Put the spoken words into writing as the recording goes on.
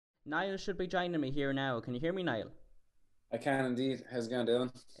Niall should be joining me here now. Can you hear me, Niall? I can indeed. How's it going,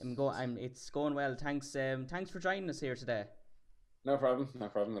 Dylan? It's going well. Thanks. Thanks for joining us here today. No problem. No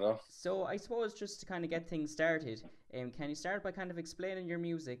problem at all. So I suppose just to kind of get things started, can you start by kind of explaining your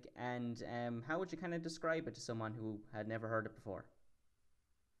music and how would you kind of describe it to someone who had never heard it before?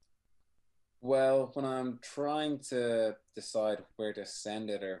 Well, when I'm trying to decide where to send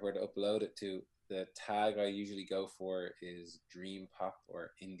it or where to upload it to, the tag I usually go for is dream pop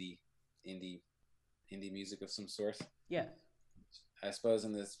or indie, indie music of some sort. Yeah, I suppose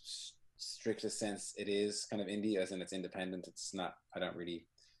in this strictest sense, it is kind of indie, as in it's independent. It's not. I don't really.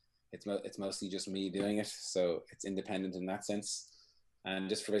 It's mostly just me doing it, so it's independent in that sense. And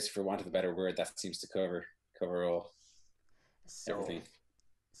just for basically, for want of a better word, that seems to cover all So, everything.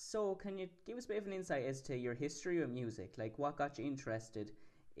 so can you give us a bit of an insight as to your history of music? Like, what got you interested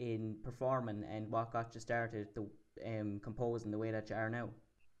in performing, and what got you started the composing the way that you are now?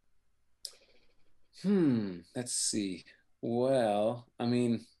 Let's see. Well, I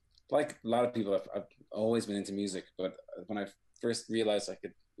mean, like a lot of people, I've always been into music, but when I first realized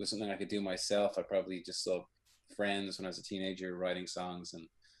it was something I could do myself, I probably just saw friends when I was a teenager writing songs and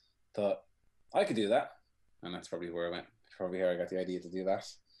thought I could do that, and that's probably where I went. Probably how I got the idea to do that,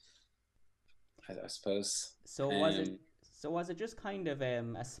 I suppose. So was it? Um, So was it just kind of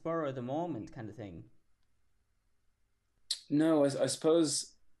a spur of the moment kind of thing? no, I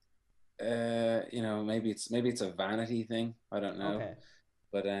suppose maybe it's a vanity thing. I don't know, Okay.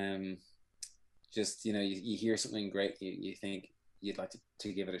 but just you hear something great, you think you'd like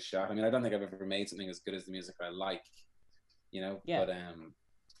to give it a shot. I mean, I don't think I've ever made something as good as the music I like, Yeah.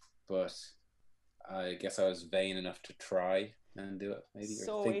 but I guess I was vain enough to try and do it, maybe, or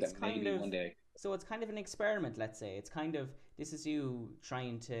So think it's that kind maybe of one day. so it's kind of an experiment, let's say. It's kind of this is you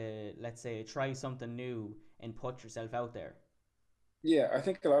trying to, let's say, try something new and put yourself out there. Yeah, I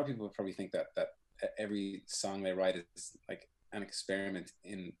think a lot of people would probably think that every song they write is like an experiment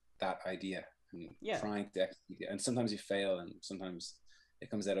in that idea and Yeah. trying to execute it. And sometimes you fail, and sometimes it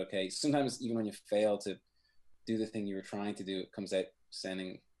comes out okay. Sometimes even when you fail to do the thing you were trying to do, it comes out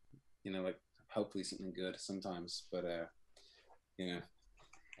sounding, like hopefully something good sometimes. But you know,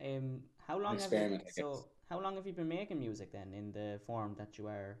 How an long have you experiment, I guess. so how long have you been making music then in the form that you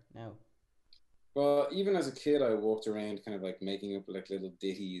are now? Well, even as a kid, I walked around kind of like making up like little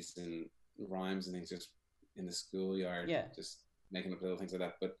ditties and rhymes and things just in the schoolyard, Yeah. just making up little things like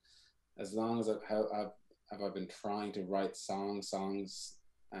that. But as long as have I been trying to write songs,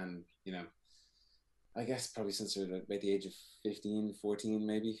 and I guess probably since about the age of 15, 14,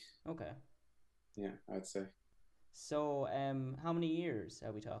 maybe. Okay. Yeah, I'd say So how many years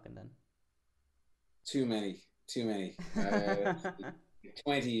are we talking then? too many.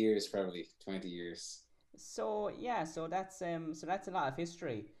 20 years, probably 20 years. So yeah, so that's a lot of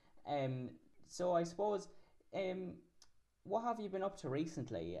history. Um, so I suppose um, what have you been up to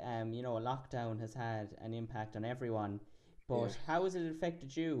recently? Lockdown has had an impact on everyone, Yeah. but how has it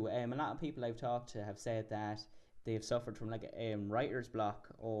affected you? A lot of people I've talked to have said that they've suffered from like writer's block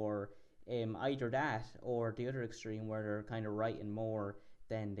or either that or the other extreme where they're kind of writing more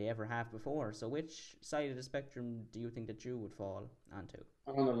than they ever have before. So which side of the spectrum do you think that you would fall onto?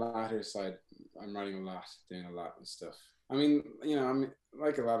 I'm on the latter side. I'm writing a lot, doing a lot and stuff. I mean, I'm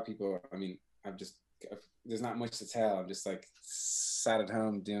like a lot of people. I mean, I've just there's not much to tell. I'm just like sat at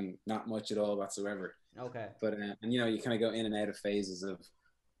home doing not much at all whatsoever. Okay. But and you kind of go in and out of phases of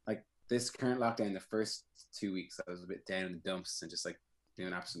like this current lockdown. The first 2 weeks, I was a bit down in the dumps and just like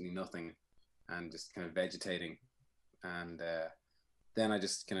doing absolutely nothing and just kind of vegetating. And then I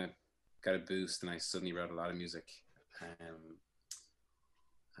just kind of got a boost and I suddenly wrote a lot of music. Um,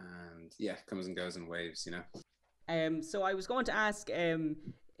 and yeah, comes and goes in waves. So I was going to ask,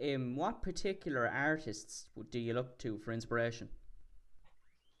 what particular artists do you look to for inspiration?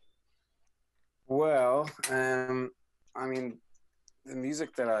 Well, I mean, the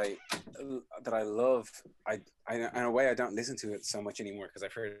music that I love, I in a way I don't listen to it so much anymore because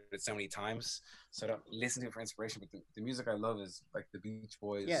I've heard it so many times, so I don't listen to it for inspiration. But the music I love is like the Beach Yeah.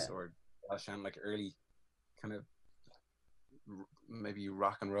 Boys or Shan, like early kind of maybe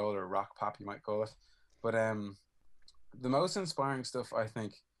rock and roll or rock pop you might call it. But the most inspiring stuff I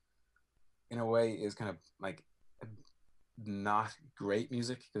think in a way is kind of like not great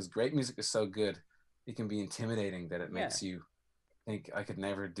music, because great music is so good it can be intimidating that it Yeah. makes you think I could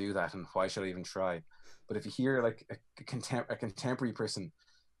never do that and why should I even try. But if you hear like a contemporary person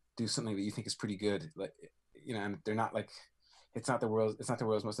do something that you think is pretty good, like and they're not like it's not the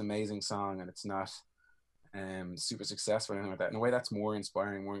world's most amazing song, and it's not super successful or anything like that. In a way, that's more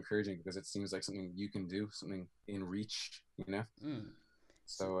inspiring, more encouraging because it seems like something you can do, something in reach. Mm.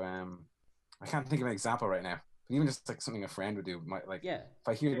 So, So I can't think of an example right now. But even just like something a friend would do, might like yeah. if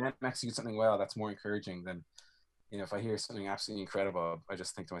I hear them execute something well, that's more encouraging than if I hear something absolutely incredible, I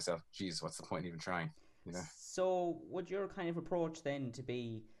just think to myself, geez, what's the point in even trying? You know? So would your kind of approach then to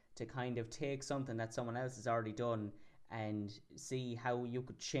be to kind of take something that someone else has already done and see how you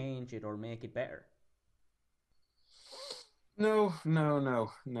could change it or make it better? No, no,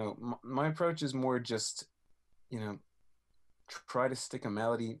 no, no. My approach is more just, you know, try to stick a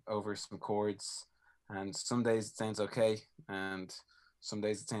melody over some chords, and some days it sounds okay, and some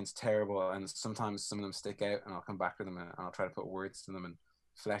days it sounds terrible, and sometimes some of them stick out, and I'll come back to them and I'll try to put words to them and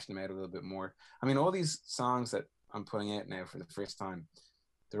flesh them out a little bit more. I mean, all these songs that I'm putting out now for the first time,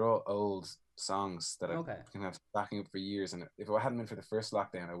 they're all old songs that I've Okay. been have backing up for years, and if it hadn't been for the first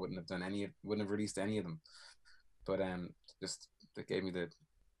lockdown, I wouldn't have released any of them. But just that gave me the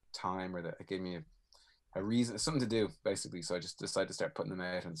time, or that it gave me a reason, something to do, basically. So I just decided to start putting them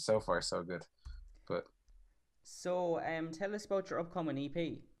out, and so far so good. But So tell us about your upcoming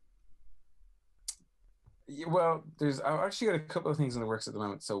EP. yeah, well, I've actually got a couple of things in the works at the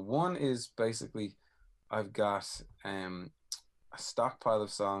moment. So one is basically I've got a stockpile of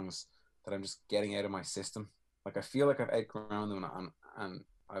songs that I'm just getting out of my system. Like I feel like I've outgrown them, and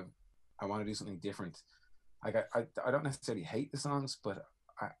I've I want to do something different. Like I don't necessarily hate the songs, but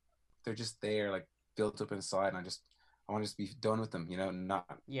I, they're just there, like built up inside, and I want to just be done with them, not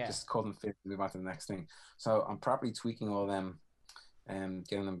Yeah. just call them fit and move on to the next thing. So I'm properly tweaking all them and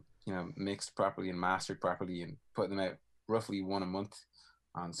getting them, mixed properly and mastered properly, and putting them out roughly one a month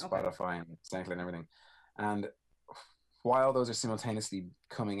on Okay. Spotify and SoundCloud and everything. And while those are simultaneously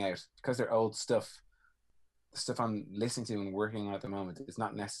coming out, because they're old stuff, the stuff I'm listening to and working on at the moment is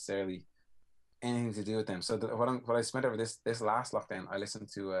not necessarily anything to do with them. So what I spent over this last lockdown, I listened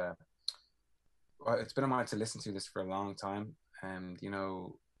to. It's been a mind to listen to this for a long time, and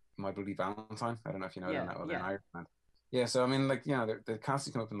My Bloody Valentine. I don't know if you know them. Yeah. That well, they're an Yeah. Irish band. Yeah, so I mean, like they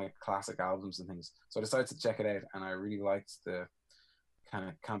constantly come up in like classic albums and things. So I decided to check it out, and I really liked the kind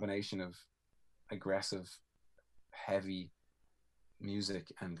of combination of aggressive, heavy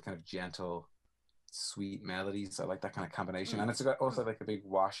music and kind of gentle, sweet melodies. I like that kind of combination, and Mm. it's got also like a big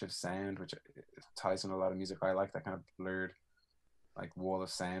wash of sound, which ties in a lot of music. I like that kind of blurred, like wall of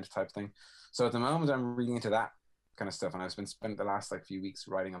sound type thing. So at the moment, I'm really into that kind of stuff, and I've been spending the last like few weeks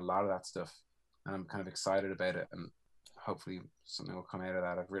writing a lot of that stuff, and I'm kind of excited about it, and hopefully something will come out of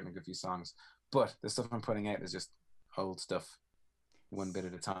that. I've written a good few songs, but the stuff I'm putting out is just old stuff, one bit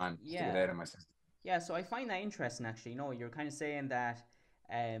at a time, just to get Yeah. out of my system. Yeah, so I find that interesting actually. You're kind of saying that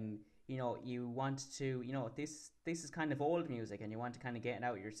you want to, this is kind of old music and you want to kind of get it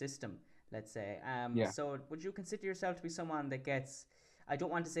out of your system, let's say. Yeah. So would you consider yourself to be someone that gets, I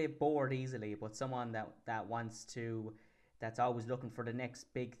don't want to say bored easily, but someone that wants to, that's always looking for the next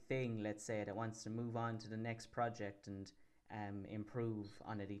big thing, let's say, that wants to move on to the next project and improve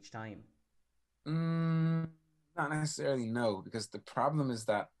on it each time? Mm, Not necessarily, no, because the problem is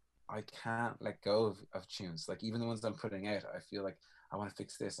that I can't let go of tunes. Like even the ones I'm putting out, I feel like I want to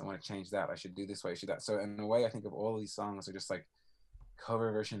fix this, I want to change that, I should do this way, I should that. So in a way, I think of all these songs are just like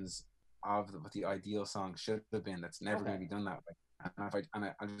cover versions of what the ideal song should have been. That's never going Okay. to be done that way.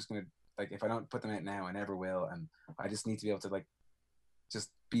 And I'm just going to like if I don't put them out now, I never will. And I just need to be able to like just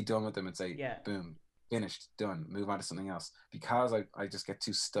be done with them and say, Yeah. boom, finished, done, move on to something else. Because I just get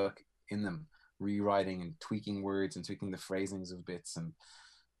too stuck in them, rewriting and tweaking words and tweaking the phrasings of bits. And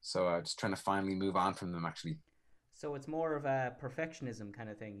so I'm just trying to finally move on from them, actually. So it's more of a perfectionism kind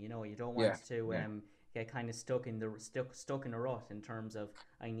of thing. You don't Yeah. want to Yeah. get kind of stuck in a rut in terms of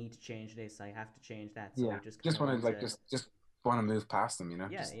I need to change this, I have to change that. So Yeah. you just kind Just of want want to like to, just want to move past them, yeah,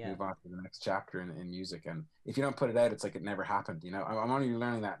 just yeah. move on to the next chapter in music. And if you don't put it out, it's like it never happened. I'm only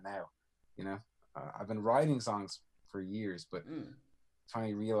learning that now. You know, I've been writing songs for years, but Mm.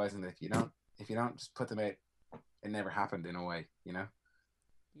 finally realizing that if you don't just put them out, it never happened in a way.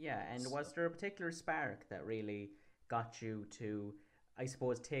 Yeah, and So, was there a particular spark that really got you to, I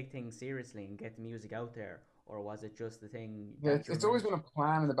suppose, take things seriously and get the music out there, or was it just the thing yeah, that it's, you're it's always meant? been a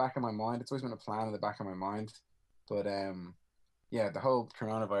plan in the back of my mind. It's always been a plan in the back of my mind. But yeah, the whole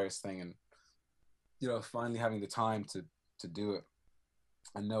coronavirus thing, and finally having the time to do it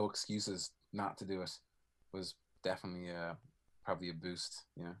and no excuses not to do it was definitely probably a boost.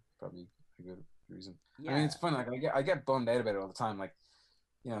 Probably a good reason. I mean, Yeah. it's fun. Like I get bummed out about it all the time. Like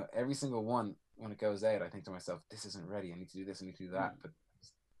every single one when it goes out, I think to myself, this isn't ready. I need to do this. I need to do that. Mm. But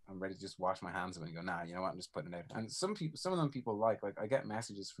I'm ready to just wash my hands of it and go, nah, you know what? I'm just putting it out. And some of them people like I get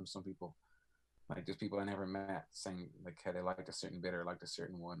messages from some people, like just people I never met saying like how they liked a certain bit or liked a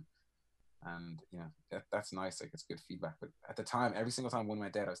certain one. and that's nice. Like it's good feedback. But at the time, every single time one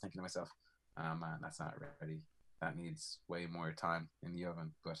went dead, I was thinking to myself, "Oh man, that's not ready. That needs way more time in the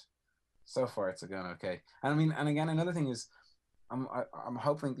oven." But so far, it's going okay. And I mean, and again, another thing is, I'm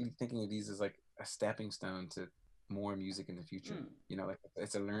hoping thinking of these as like a stepping stone to more music in the future. Mm. Like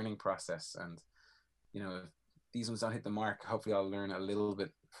it's a learning process, and if these ones don't hit the mark, hopefully I'll learn a little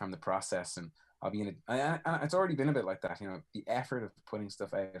bit from the process, and I'll be in it. And it's already been a bit like that. The effort of putting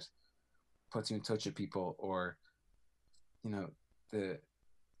stuff out puts you in touch with people, or the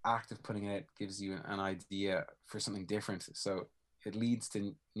act of putting it out gives you an idea for something different. So it leads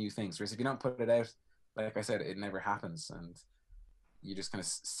to new things. Whereas if you don't put it out, like I said, it never happens, and you're just kind of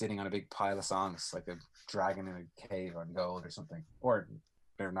sitting on a big pile of songs like a dragon in a cave on gold or something, or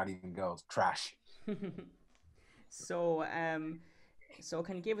they're not even gold, trash. So, so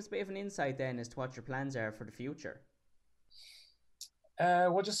can you give us a bit of an insight then as to what your plans are for the future?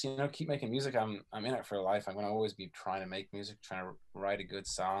 We'll just keep making music. I'm in it for life. I'm gonna always be trying to make music, trying to write a good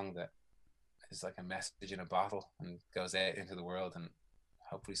song that is like a message in a bottle and goes out into the world, and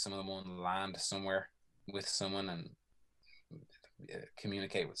hopefully some of them will land somewhere with someone and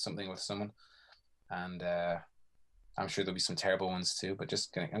communicate with something with someone. And I'm sure there'll be some terrible ones too, but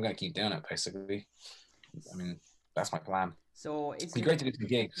I'm gonna keep doing it basically. I mean, that's my plan. So It'd it's be your great to do some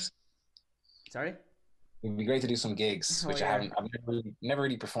gigs. sorry. It'd be great to do some gigs, Oh which I yeah, haven't. I've never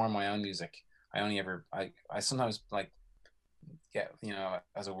really performed my own music. I only ever I sometimes like get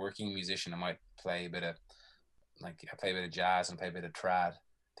as a working musician I might play a bit of like I play a bit of jazz and play a bit of trad,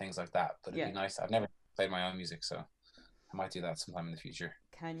 things like that. But it'd yeah. be nice. I've never played my own music, so I might do that sometime in the future.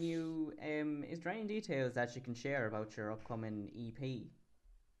 Can you is there any details that you can share about your upcoming EP?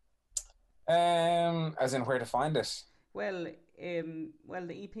 As in where to find it? Well, well,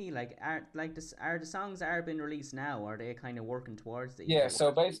 the EP are the songs are being released now? Are they kind of working towards the Yeah, EP?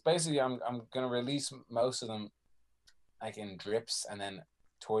 so basically, I'm gonna release most of them like in drips, and then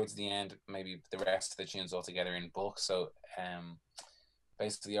towards the end, maybe the rest of the tunes all together in bulk. So,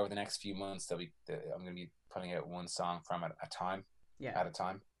 basically, over the next few months, I'm gonna be putting out one song from a time, Yeah. at a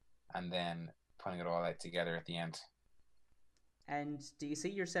time, and then putting it all out together at the end. And do you see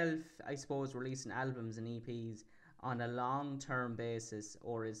yourself, I suppose, releasing albums and EPs on a long term basis,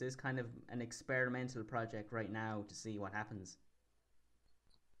 or is this kind of an experimental project right now to see what happens?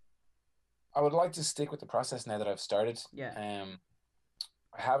 I would like to stick with the process now that I've started. Yeah.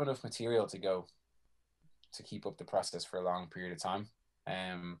 I have enough material to keep up the process for a long period of time.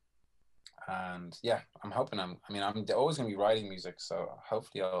 Um, and yeah, I mean, I'm always going to be writing music, so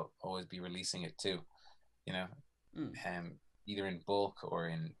hopefully I'll always be releasing it too. You know, Mm. either in bulk or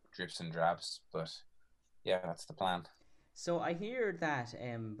in drips and drabs. But yeah, that's the plan. So I hear that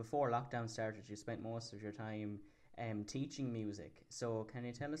before lockdown started, you spent most of your time teaching music. So can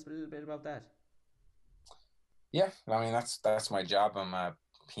you tell us a little bit about that? Yeah, I mean that's my job. I'm a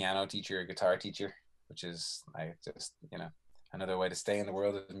piano teacher, a guitar teacher, which is like just another way to stay in the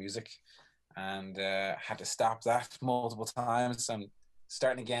world of music. And had to stop that multiple times. So I'm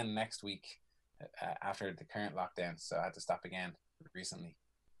starting again next week after the current lockdown. So I had to stop again recently.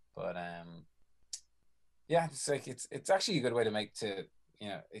 But yeah, it's actually a good way to make to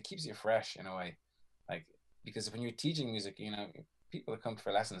it keeps you fresh in a way, like because when you're teaching music, people that come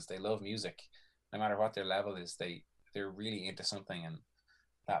for lessons they love music, no matter what their level is. They're really into something, and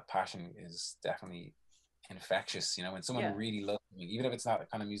that passion is definitely infectious. When someone Yeah. really loves me, even if it's not the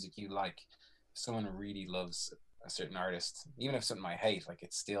kind of music you like, if someone really loves a certain artist, even if it's something I hate, like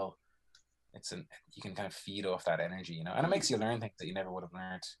it's an you can kind of feed off that energy, and it Mm. makes you learn things that you never would have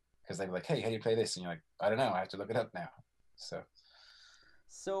learned because they're like, hey, how do you play this? And you're like, I don't know, I have to look it up now. So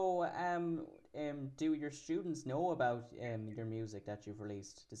So do your students know about your music that you've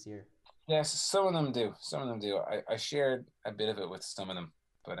released this year? yes, some of them do. Some of them do. I shared a bit of it with some of them,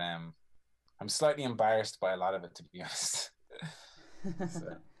 but I'm slightly embarrassed by a lot of it, to be honest.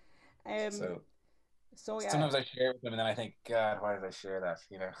 so um. so So yeah. sometimes I share it with them, and then I think, God, why did I share that?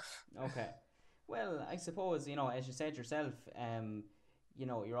 Okay. Well, I suppose, as you said yourself,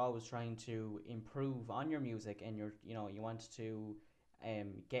 you're always trying to improve on your music, and you want to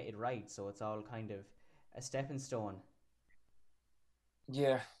get it right, so it's all kind of a stepping stone.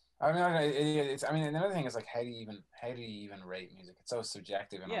 Yeah. I mean, it's. I mean, another thing is like, how do you even rate music? It's so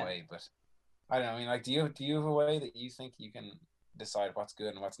subjective in a Yeah. way, but I don't know. I mean, like, do you have a way that you think you can decide what's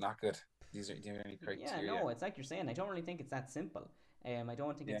good and what's not good? Do you have any Yeah, criteria? no, it's like you're saying. I don't really think it's that simple. I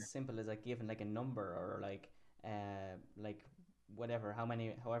don't think Yeah. it's simple as like giving like a number or like whatever,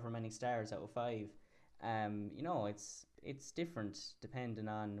 however many stars out of five. It's different depending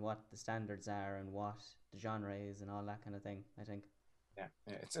on what the standards are and what the genre is and all that kind of thing, I think. Yeah,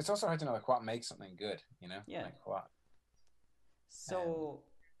 yeah. It's also hard to know like what makes something good, you know, Yeah. like what. Um, So,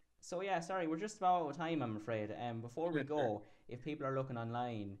 so yeah, sorry, we're just about out of time, I'm afraid. Before we sure, sure. go, if people are looking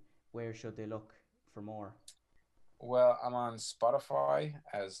online, where should they look for more? Well, I'm on Spotify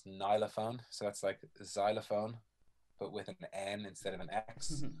as Nylophone, so that's like xylophone, but with an N instead of an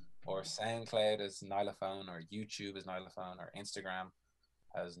X. Or SoundCloud as Nylophone, or YouTube as Nylophone, or Instagram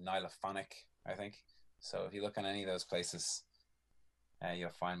as Nylophonic, I think. So if you look on any of those places,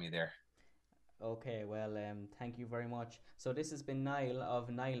 you'll find me there. Okay, well, thank you very much. So this has been Niall of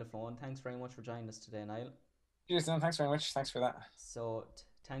Nylophone. Thanks very much for joining us today, Niall. Cheers, then. Thanks very much. Thanks for that. So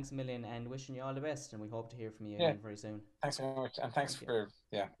thanks a million, and wishing you all the best. And we hope to hear from you Yeah, again very soon. thanks very much, and thanks Thank you. for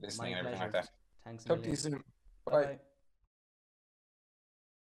My listening and everything like pleasure. that. Thanks a Talk to you million. soon. Bye Bye. bye.